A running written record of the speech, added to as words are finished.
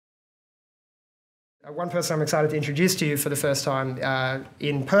One person I'm excited to introduce to you for the first time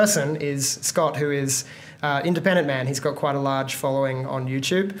in person is Scott, who is independent man. He's got quite a large following on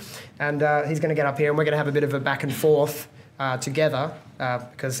YouTube, and he's going to get up here and we're going to have a bit of a back and forth together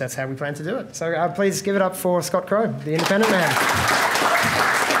because that's how we plan to do it. So please give it up for Scott Crow, the independent man.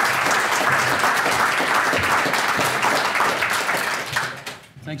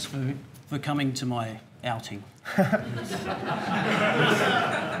 Thanks for coming to my outing.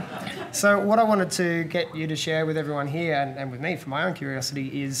 So what I wanted to get you to share with everyone here and with me, for my own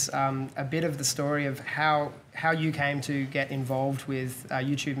curiosity, is a bit of the story of how you came to get involved with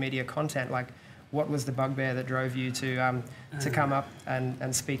YouTube media content. Like, what was the bugbear that drove you to come up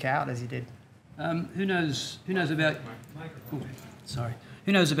and speak out as you did? Who knows about? Sorry.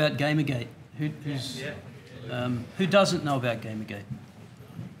 Who knows about Gamergate? Who doesn't know about Gamergate?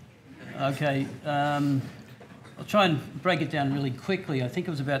 Okay. I'll try and break it down really quickly. I think it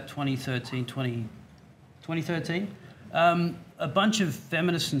was about 2013. A bunch of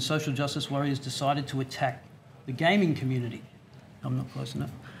feminists and social justice warriors decided to attack the gaming community. I'm not close enough.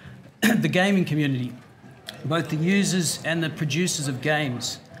 The gaming community, both the users and the producers of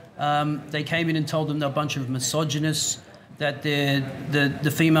games. They came in and told them they're a bunch of misogynists, that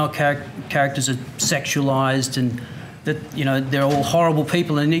the female characters are sexualized, and that they're all horrible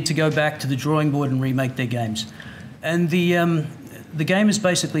people and they need to go back to the drawing board and remake their games. And the gamers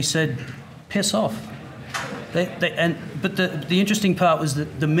basically said, piss off. But the interesting part was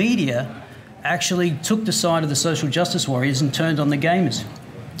that the media actually took the side of the social justice warriors and turned on the gamers.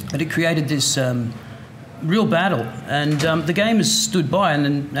 But it created this real battle, and the gamers stood by,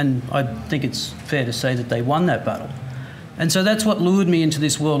 and I think it's fair to say that they won that battle. And so that's what lured me into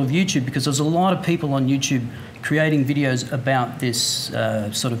this world of YouTube, because there's a lot of people on YouTube creating videos about this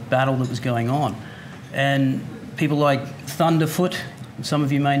sort of battle that was going on. And people like Thunderfoot, some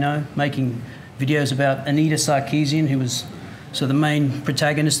of you may know, making videos about Anita Sarkeesian, who was sort of the main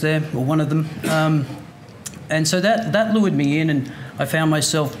protagonist there, or one of them. And so that lured me in, and I found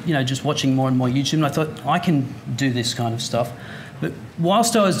myself, just watching more and more YouTube, and I thought, I can do this kind of stuff. But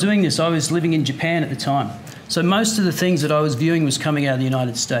whilst I was doing this, I was living in Japan at the time. So most of the things that I was viewing was coming out of the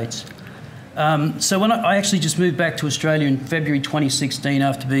United States. So when I actually just moved back to Australia in February 2016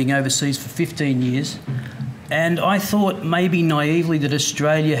 after being overseas for 15 years, and I thought maybe naively that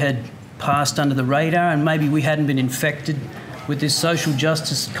Australia had passed under the radar and maybe we hadn't been infected with this social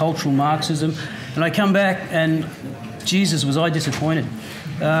justice, cultural Marxism. And I come back and, Jesus, was I disappointed.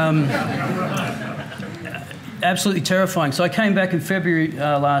 Absolutely terrifying. So I came back in February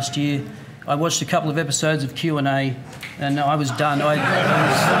last year. I watched a couple of episodes of Q&A and I was done. I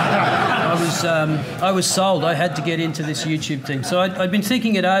was sold. I had to get into this YouTube thing. So I'd been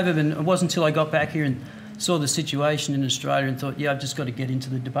thinking it over, and it wasn't until I got back here and saw the situation in Australia and thought, yeah, I've just got to get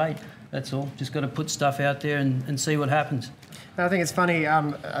into the debate. That's all. Just got to put stuff out there and see what happens. I think it's funny.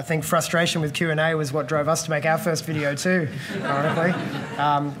 I think frustration with Q&A was what drove us to make our first video too, ironically.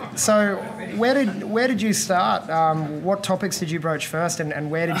 So where did you start? What topics did you broach first, and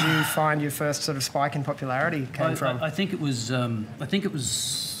where did you find your first sort of spike in popularity came from? I think it was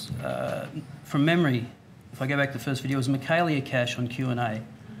from memory. If I go back to the first video, it was Michaelia Cash on Q&A,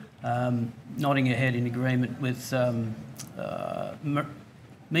 nodding her head in agreement with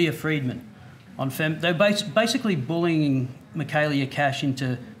Mia Friedman on they were basically bullying Michaelia Cash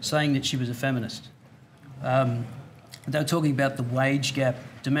into saying that she was a feminist. They were talking about the wage gap,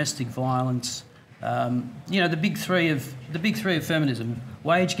 domestic violence, the big three of feminism: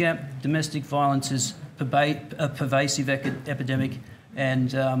 wage gap, domestic violence is a pervasive epidemic,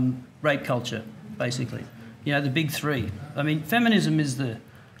 and rape culture, basically. The big three. I mean, feminism is the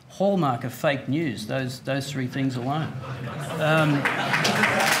hallmark of fake news. Those three things alone.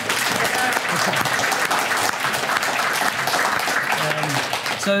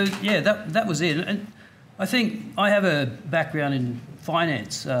 So yeah, that was it. And I think I have a background in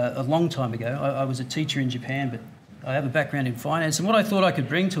finance. A long time ago, I was a teacher in Japan, but I have a background in finance. And what I thought I could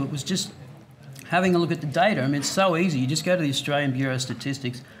bring to it was just having a look at the data. I mean, it's so easy. You just go to the Australian Bureau of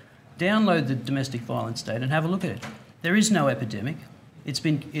Statistics, download the domestic violence data, and have a look at it. There is no epidemic. It's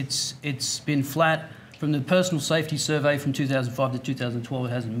been flat. From the Personal Safety Survey from 2005 to 2012, it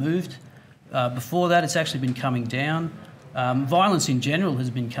hasn't moved. Before that, it's actually been coming down. Violence in general has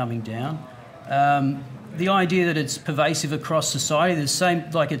been coming down. The idea that it's pervasive across society, it's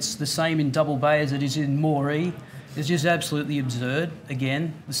the same in Double Bay as it is in Moree, is just absolutely absurd.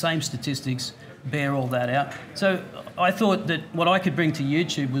 Again, the same statistics bear all that out. So I thought that what I could bring to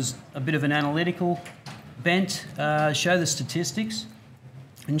YouTube was a bit of an analytical bent, show the statistics,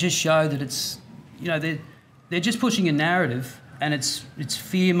 and just show that it's, they're just pushing a narrative, and it's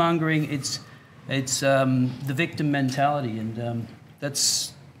fear-mongering, It's the victim mentality, and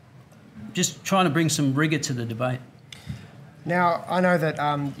that's just trying to bring some rigour to the debate. Now, I know that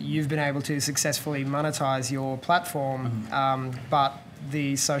you've been able to successfully monetize your platform, but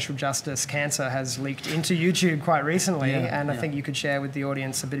the social justice cancer has leaked into YouTube quite recently, and I think you could share with the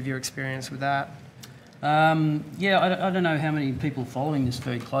audience a bit of your experience with that. I don't know how many people following this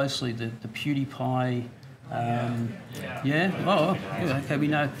very closely. The PewDiePie, okay, we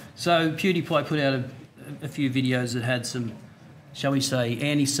know. So PewDiePie put out a few videos that had some, shall we say,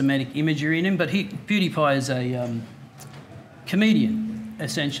 anti-Semitic imagery in them, but PewDiePie is a comedian,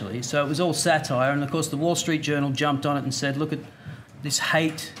 essentially. So it was all satire, and of course the Wall Street Journal jumped on it and said, look at this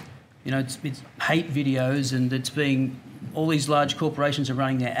hate, it's hate videos, and it's being, all these large corporations are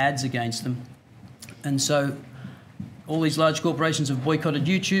running their ads against them. And so all these large corporations have boycotted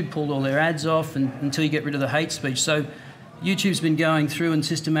YouTube, pulled all their ads off until you get rid of the hate speech. So YouTube's been going through and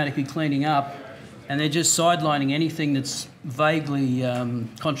systematically cleaning up, and they're just sidelining anything that's vaguely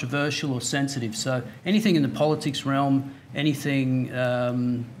controversial or sensitive. So anything in the politics realm, anything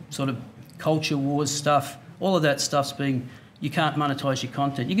sort of culture wars stuff, all of that stuff's being, you can't monetize your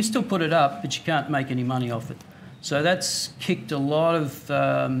content. You can still put it up, but you can't make any money off it. So that's kicked a lot of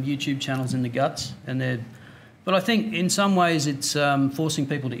YouTube channels in the guts, but I think in some ways it's forcing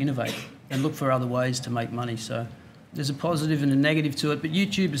people to innovate and look for other ways to make money. So there's a positive and a negative to it, but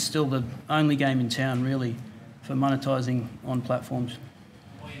YouTube is still the only game in town really for monetizing on platforms.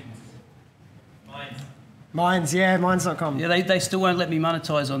 Minds.com. Yeah, they still won't let me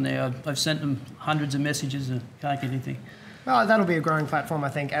monetize on there. I've sent them hundreds of messages and can't get anything. Well, that'll be a growing platform, I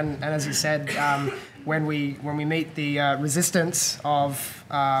think. And as you said, when we meet the resistance of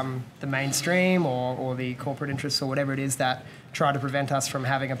the mainstream or the corporate interests or whatever it is that try to prevent us from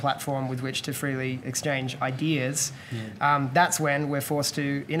having a platform with which to freely exchange ideas, that's when we're forced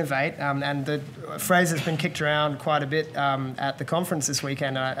to innovate. And the phrase has been kicked around quite a bit at the conference this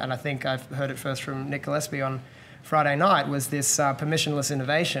weekend, and I think I've heard it first from Nick Gillespie on Friday night, was this permissionless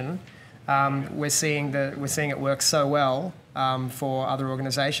innovation. We're seeing it work so well for other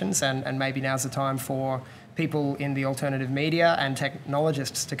organisations, and maybe now's the time for people in the alternative media and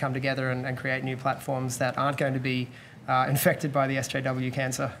technologists to come together and create new platforms that aren't going to be infected by the SJW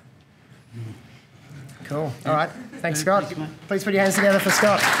cancer. Cool. All right. Thanks, Scott. Please put your hands together for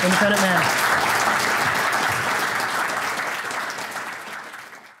Scott, independent man.